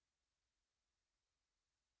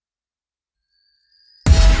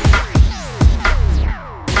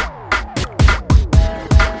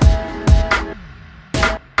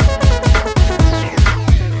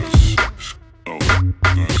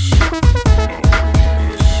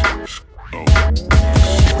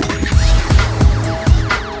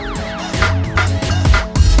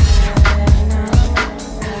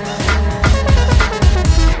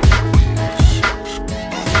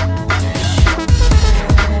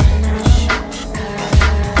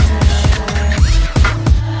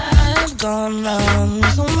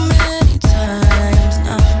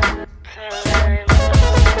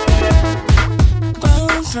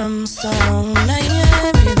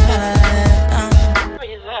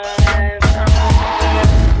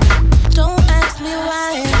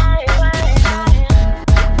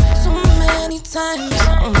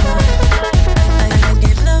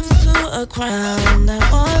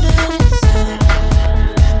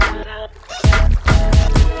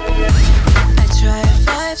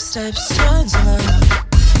steps towards love.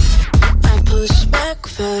 I push back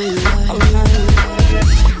 5 on my way.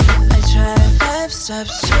 I try 5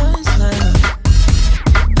 steps towards love.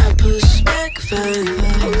 I push back 5.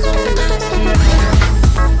 Don't ask me why.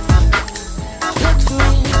 Look for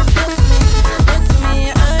me, look for me, look for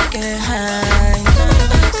me. I get high. Don't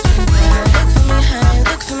ask me why. Look for me high,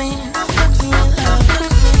 look for me, look for me low.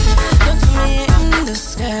 Look for me in the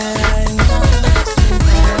sky. Don't ask me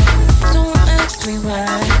why. Don't ask me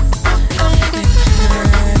why. I get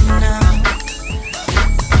high now.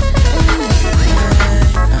 In the sky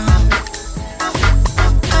now.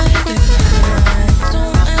 I get high.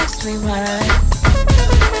 Don't ask me why.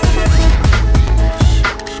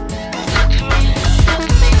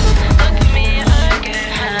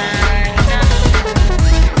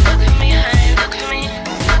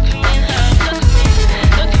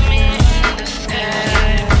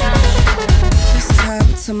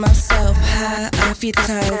 To myself, high, I feed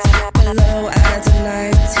clouds. Below, I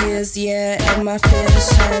deny tears, yeah, and my fears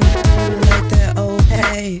shine through like they're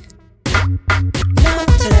opaque. Not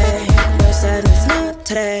today, no sadness, not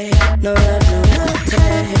today. No love, no, not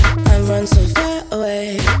today. I run so far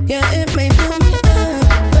away, yeah, it may pull me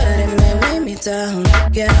up, but it may weigh me down.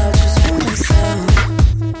 Yeah, I'll just feel myself.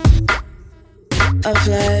 I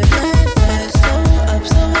fly, fly, fly, so up,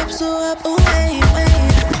 so up, so up, away, away.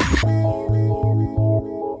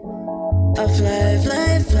 I fly,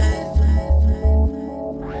 fly, fly, fly, fly.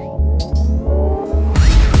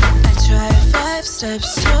 I try 5 steps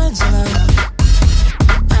towards love.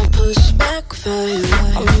 I push back 5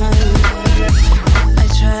 on my way. I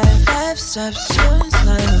try 5 steps towards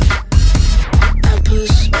love. I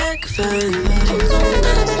push back 5. Don't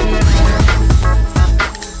ask me why.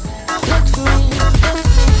 Look for me, look for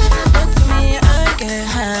me, look for me. I get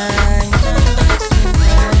high. Don't ask me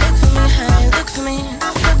why. Look for me high, look for me,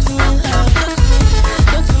 look for me low.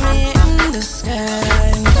 Look for me in the sky.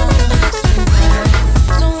 Don't ask me why.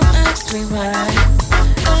 Don't ask me why.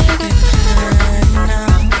 I get high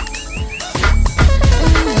now.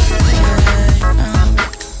 In the sky now.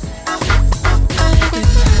 I get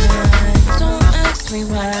high. Don't ask me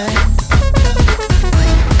why.